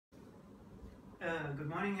Good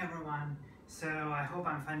morning everyone. So I hope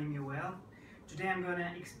I'm finding you well. Today I'm going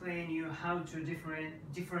to explain you how to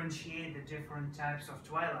differentiate the different types of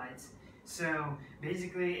twilights. So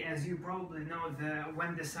basically, as you probably know,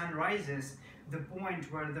 when the sun rises, the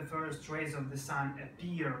point where the first rays of the sun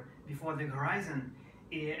appear before the horizon,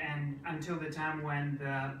 and until the time when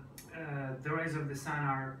the rays of the sun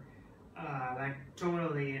are like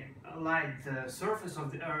totally light the surface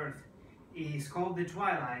of the earth, is called the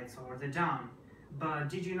twilight or the dawn. But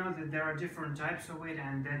did you know that there are different types of it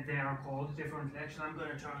and that they are called differently? Actually, I'm going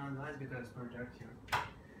to turn on the lights because it's very dark here.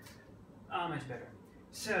 Much better.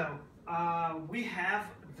 So, we have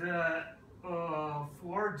the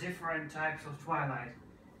 4 different types of twilight,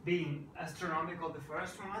 being astronomical, the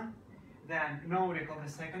first one, then nautical,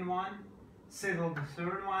 the second one, civil, the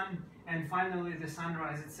third one, and finally the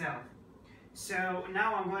sunrise itself. So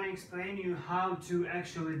now I'm going to explain you how to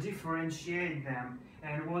actually differentiate them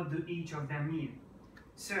and what do each of them mean.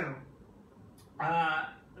 So,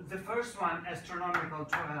 the first one, astronomical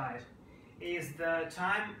twilight, is the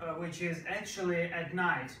time which is actually at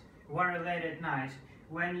night, very late at night,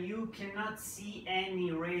 when you cannot see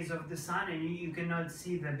any rays of the sun and you cannot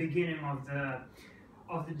see the beginning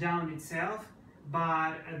of the dawn itself.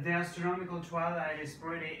 But the astronomical twilight is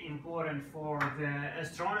pretty important for the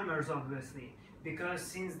astronomers, obviously, because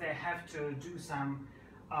since they have to do some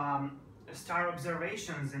star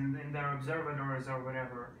observations in their observatories or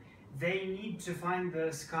whatever, they need to find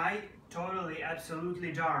the sky totally,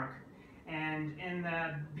 absolutely dark. And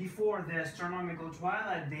before the astronomical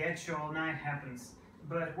twilight, the actual night happens.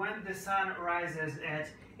 But when the sun rises at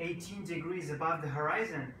 18 degrees above the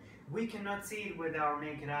horizon, we cannot see it with our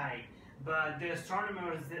naked eye. But the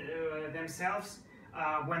astronomers themselves,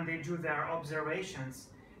 when they do their observations,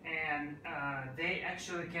 and they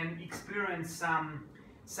actually can experience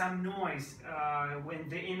some noise when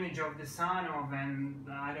the image of the sun of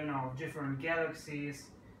I don't know, different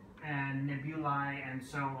galaxies and nebulae and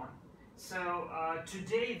so on. So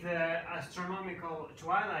today the astronomical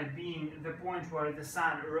twilight, being the point where the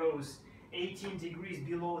sun rose 18 degrees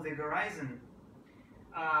below the horizon,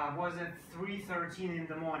 was at 3:13 in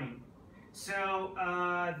the morning. So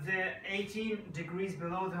the 18 degrees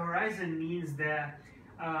below the horizon means the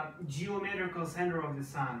geometrical center of the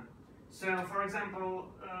sun. So for example,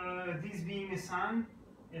 this being a sun,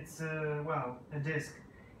 it's well, a disk,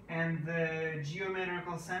 and the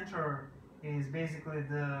geometrical center is basically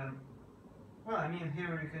well, I mean,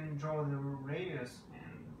 here you can draw the radius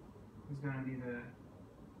and it's going to be the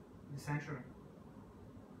center.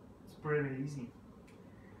 It's pretty easy.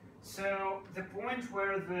 So the point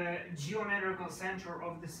where the geometrical center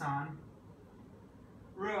of the sun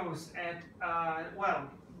rose at,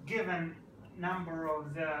 well, given number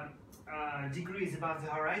of the degrees above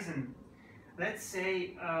the horizon, let's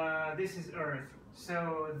say this is Earth.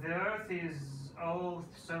 So the Earth is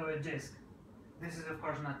also a disk. This is of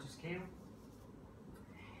course not to scale.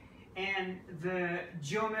 And the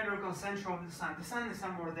geometrical center of the sun is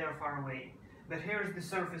somewhere there far away. But here's the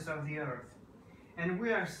surface of the Earth. And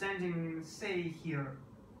we are standing, say, here.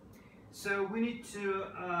 So we need to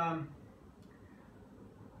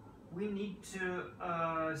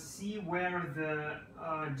see where the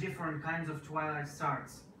different kinds of twilight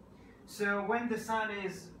starts. So when the sun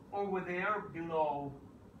is over there, below,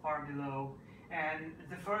 far below, and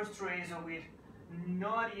the first rays of it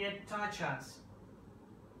not yet touch us,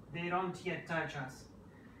 they don't yet touch us,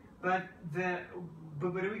 but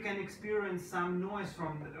we can experience some noise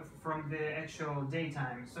from the actual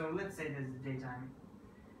daytime. So let's say this is the daytime.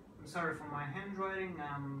 I'm sorry for my handwriting,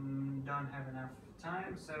 don't have enough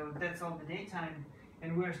time. So that's all the daytime,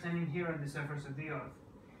 and we're standing here on the surface of the Earth.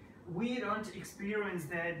 We don't experience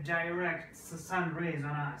the direct sun rays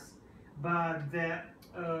on us, but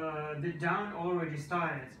the dawn already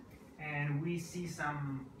started, and we see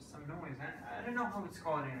some noise. I don't know how it's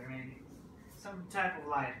called here, maybe some type of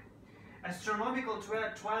light. Astronomical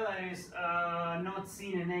twilight is not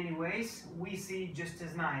seen in any ways. We see it just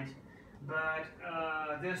as night, but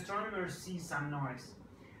the astronomers see some noise.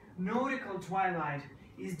 Nautical twilight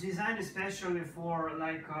is designed especially for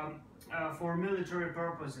for military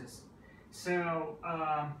purposes. So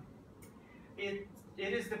it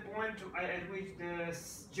is the point at which the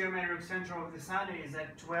geometric center of the sun is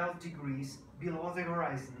at 12 degrees below the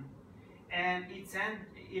horizon, and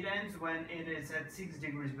it ends when it is at 6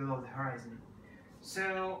 degrees below the horizon.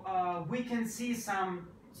 So we can see some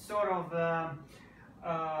sort of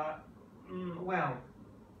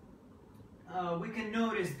we can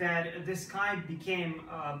notice that the sky became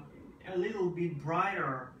a little bit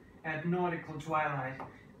brighter at nautical twilight,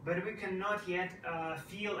 but we cannot yet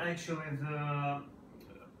feel actually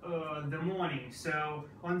the morning. So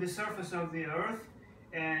on the surface of the Earth,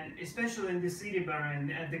 and especially in the city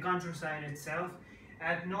barren at the countryside itself,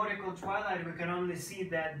 at nautical twilight we can only see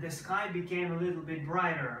that the sky became a little bit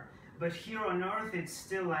brighter. But here on Earth it's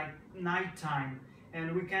still like nighttime,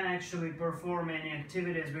 and we can actually perform any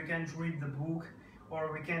activities. We can't read the book,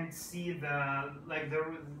 or we can't see the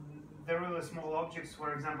really small objects,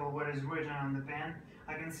 for example, what is written on the pen.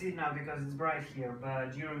 I can see it now because it's bright here,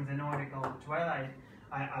 but during the nautical twilight,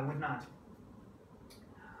 I would not.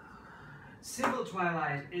 Civil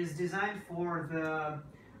twilight is designed for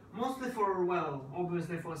mostly for, well,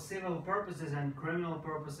 obviously for civil purposes and criminal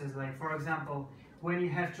purposes. Like, for example, when you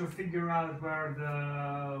have to figure out where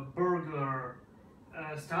the burglar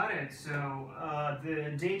started. So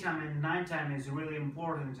the daytime and nighttime is really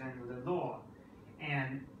important in the law.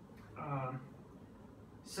 And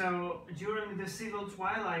so during the civil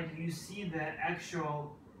twilight you see the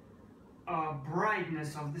actual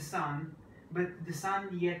brightness of the sun, but the sun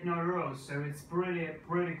yet not rose, so it's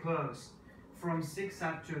pretty close from 6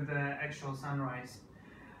 up to the actual sunrise.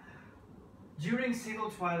 During civil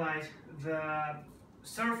twilight the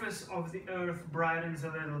surface of the Earth brightens a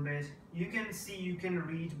little bit. You can see, you can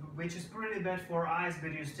read, which is pretty bad for eyes,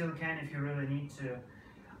 but you still can if you really need to.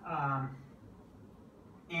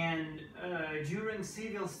 During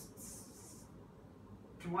civil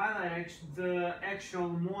twilight, the actual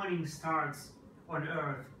morning starts on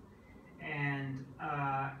Earth, and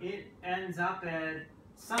it ends up at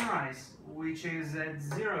sunrise, which is at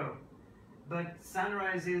 0. But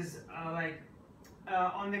sunrise is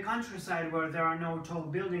on the countryside where there are no tall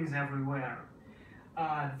buildings everywhere.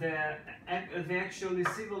 The actually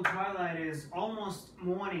civil twilight is almost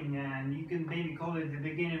morning, and you can maybe call it the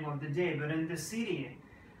beginning of the day. But in the city,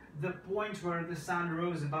 the point where the sun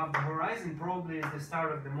rose above the horizon probably is the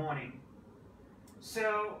start of the morning.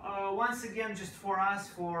 So once again, just for us,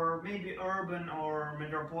 for maybe urban or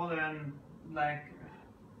metropolitan like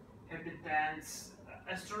habitants,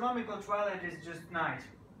 astronomical twilight is just night.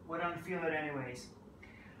 We don't feel it anyways.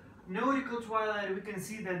 Nautical twilight, we can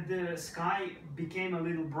see that the sky became a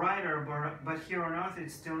little brighter, but here on Earth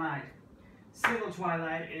it's still night. Civil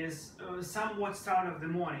twilight is somewhat start of the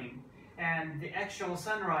morning, and the actual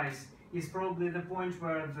sunrise is probably the point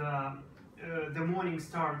where the morning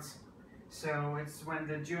starts. So it's when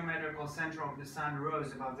the geometrical center of the sun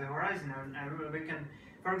rose above the horizon, and we can,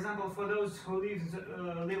 for example, for those who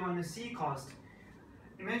live on the sea coast,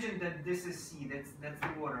 imagine that this is sea, that's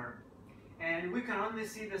the water, and we can only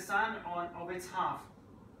see the sun of its half.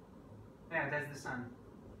 Yeah, that's the sun.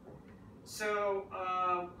 So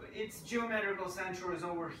its geometrical center is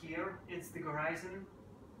over here, it's the horizon,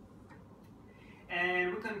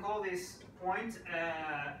 and we can call this point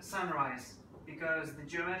sunrise, because the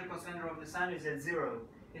geometrical center of the sun is at 0.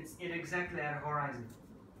 It's exactly at horizon.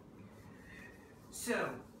 So,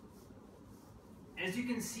 as you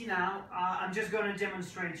can see now, I'm just going to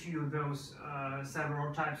demonstrate to you those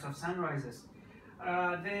several types of sunrises.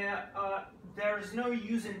 There's no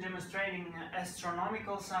use in demonstrating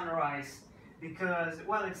astronomical sunrise because,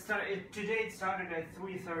 well, today it started at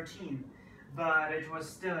 3:13, but it was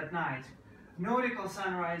still at night. Nautical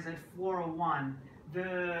sunrise at 4:01.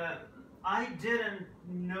 I didn't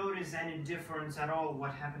notice any difference at all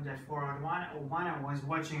what happened at 4:01. I was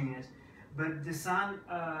watching it, but the sun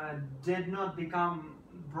did not become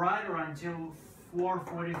brighter until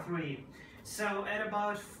 4:43. So at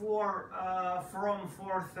about from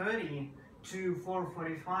 4:30 to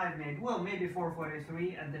 4:45, maybe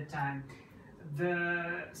 4:43 at the time,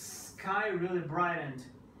 the sky really brightened,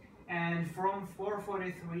 and from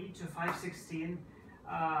 4:43 to 5:16,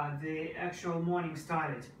 the actual morning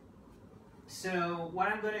started. So what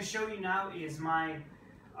I'm going to show you now is my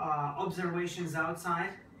observations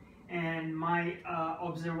outside, and my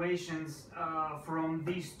observations from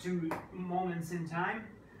these two moments in time,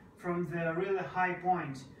 from the really high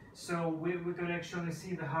point. So we could actually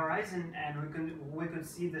see the horizon, and we could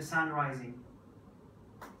see the sun rising.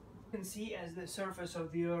 You can see as the surface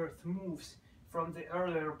of the Earth moves from the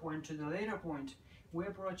earlier point to the later point, we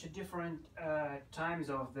approach at different times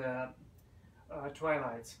of the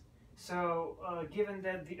twilights. So given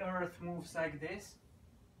that the Earth moves like this,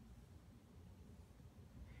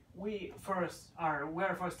 we're first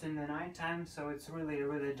in the nighttime, so it's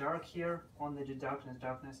really dark here, only the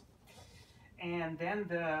darkness, and then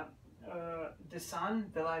the sun,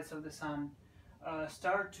 the lights of the sun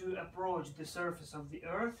start to approach the surface of the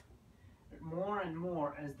Earth more and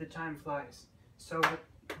more as the time flies. So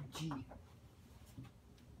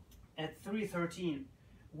at 3:13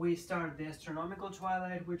 we start the astronomical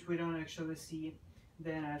twilight, which we don't actually see.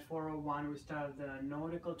 Then at 4:01 we start the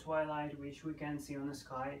nautical twilight, which we can see on the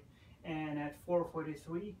sky. and at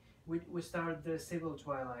 4:43 we start the civil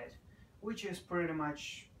twilight, which is pretty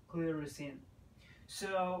much clearly seen.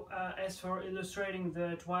 So as for illustrating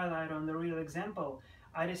the twilight on the real example,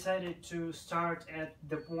 I decided to start at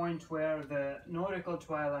the point where the nautical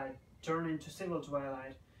twilight turned into civil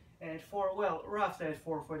twilight at roughly at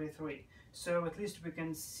 4:43. So at least we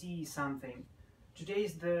can see something. Today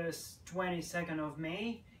is the 22nd of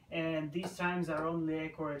May, and these times are only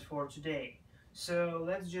accurate for today. So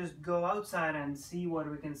let's just go outside and see what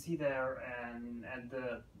we can see there, and at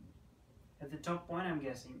the top point, I'm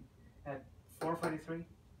guessing at 4:43.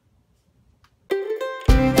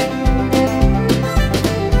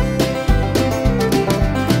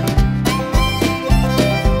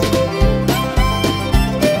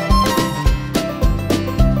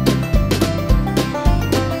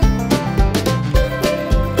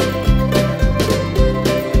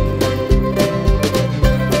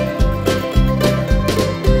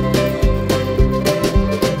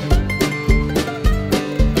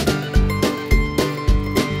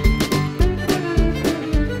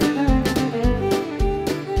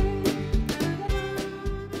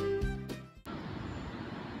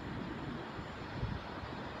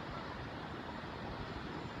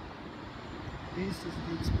 This is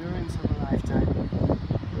the experience of a lifetime,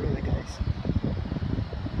 really guys.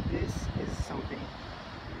 This is something.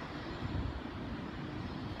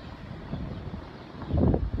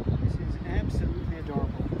 This is absolutely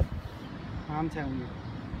adorable. I'm telling you,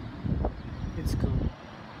 it's cool.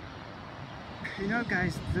 You know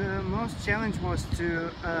guys, the most challenge was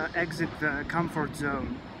to exit the comfort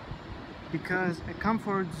zone, because a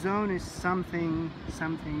comfort zone is something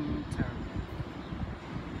terrible.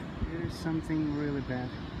 It is something really bad.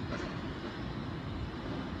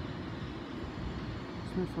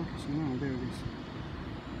 It's not focusing. Oh, there it is.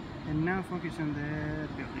 And now focus on the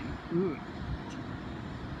building. Ooh.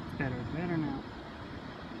 Better now.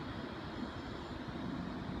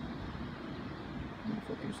 Now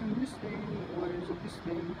focus on this thing. What is this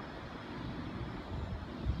thing?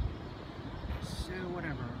 So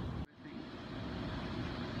whatever.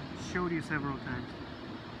 Showed you several times.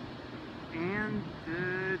 And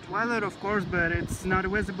the twilight, of course, but it's not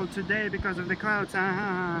visible today because of the clouds.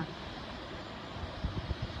 Jeez,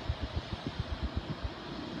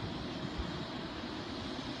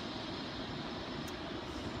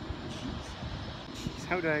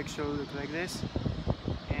 how do I actually look like this?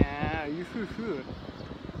 Yeah,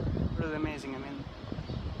 really amazing. I mean,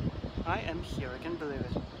 I am here. I can't believe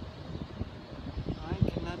it. I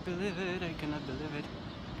cannot believe it. I cannot believe it.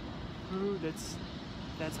 Ooh, that's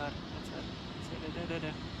hot.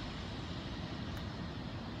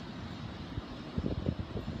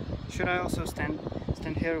 Should I also stand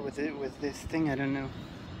here with this thing? I don't know.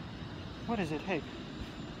 What is it? Hey.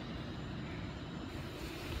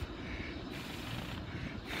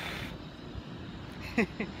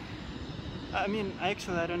 I mean,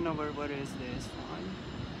 actually, I don't know what is this one.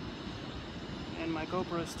 And my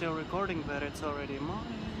GoPro is still recording, but it's already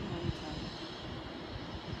mine.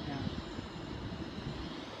 Yeah.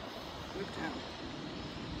 Look down.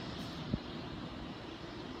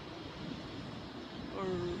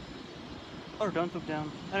 Or don't look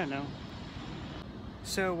down. I don't know.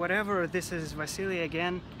 So whatever, this is Vasily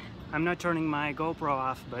again. I'm not turning my GoPro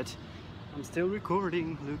off, but I'm still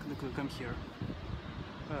recording. Look, I'm here.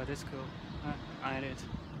 Oh, that's cool. I did.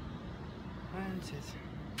 And it.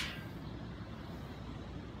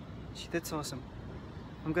 That's awesome.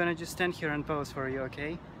 I'm gonna just stand here and pose for you,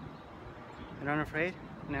 okay? You're not afraid?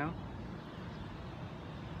 No?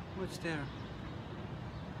 What's there?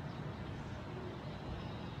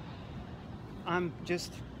 I'm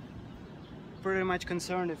just pretty much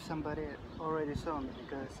concerned if somebody already saw me,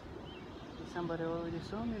 because if somebody already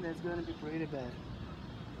saw me, that's gonna be pretty bad.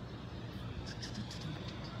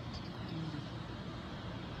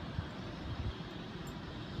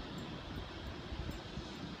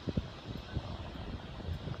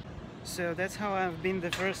 So that's how I've been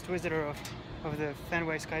the first visitor of the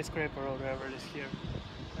Fenway skyscraper, or whatever it is here.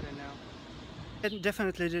 I don't know. I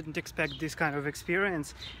definitely didn't expect this kind of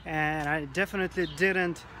experience, and I definitely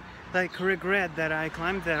didn't regret that I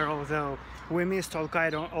climbed there, although we missed all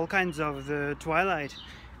kinds of the twilight,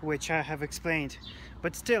 which I have explained.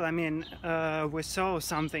 But still, I mean, we saw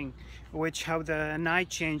something, how the night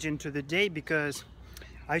changed into the day, because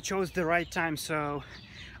I chose the right time. So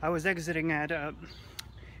I was exiting at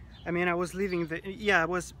I was leaving I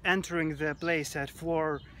was entering the place at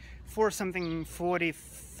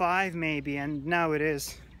 4:45 maybe, and now it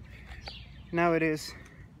is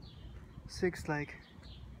 6, like,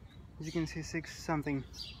 as you can see,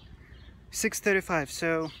 6:35.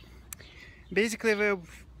 So basically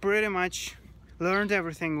pretty much learned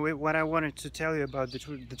everything with what I wanted to tell you about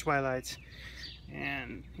the Twilight.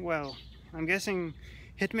 And well, I'm guessing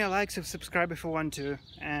hit me a like, subscribe if you want to,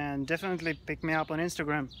 and definitely pick me up on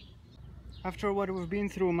Instagram. After what we've been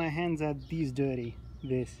through, my hands are these dirty.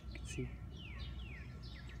 This, you can see.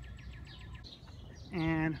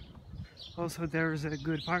 And also there's a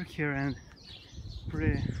good park here and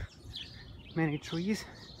pretty many trees.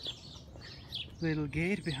 Little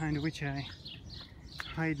gate behind which I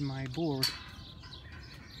hide my board.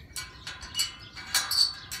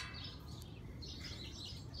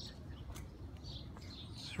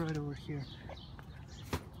 It's right over here.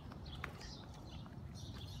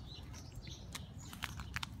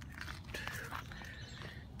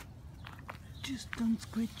 Just don't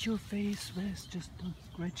scratch your face, Wes. Just don't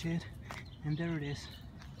scratch it. And there it is.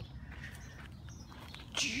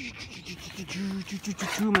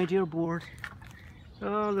 My dear board.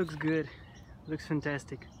 Oh, looks good. Looks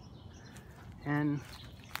fantastic. And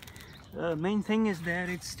the main thing is that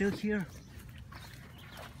it's still here.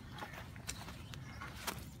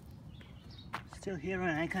 Still here,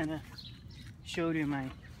 and I kind of showed you my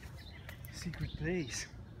secret place.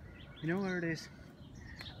 You know where it is?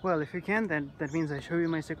 Well, if you can, then that means I show you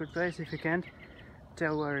my secret place. If you can't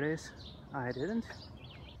tell where it is, I didn't.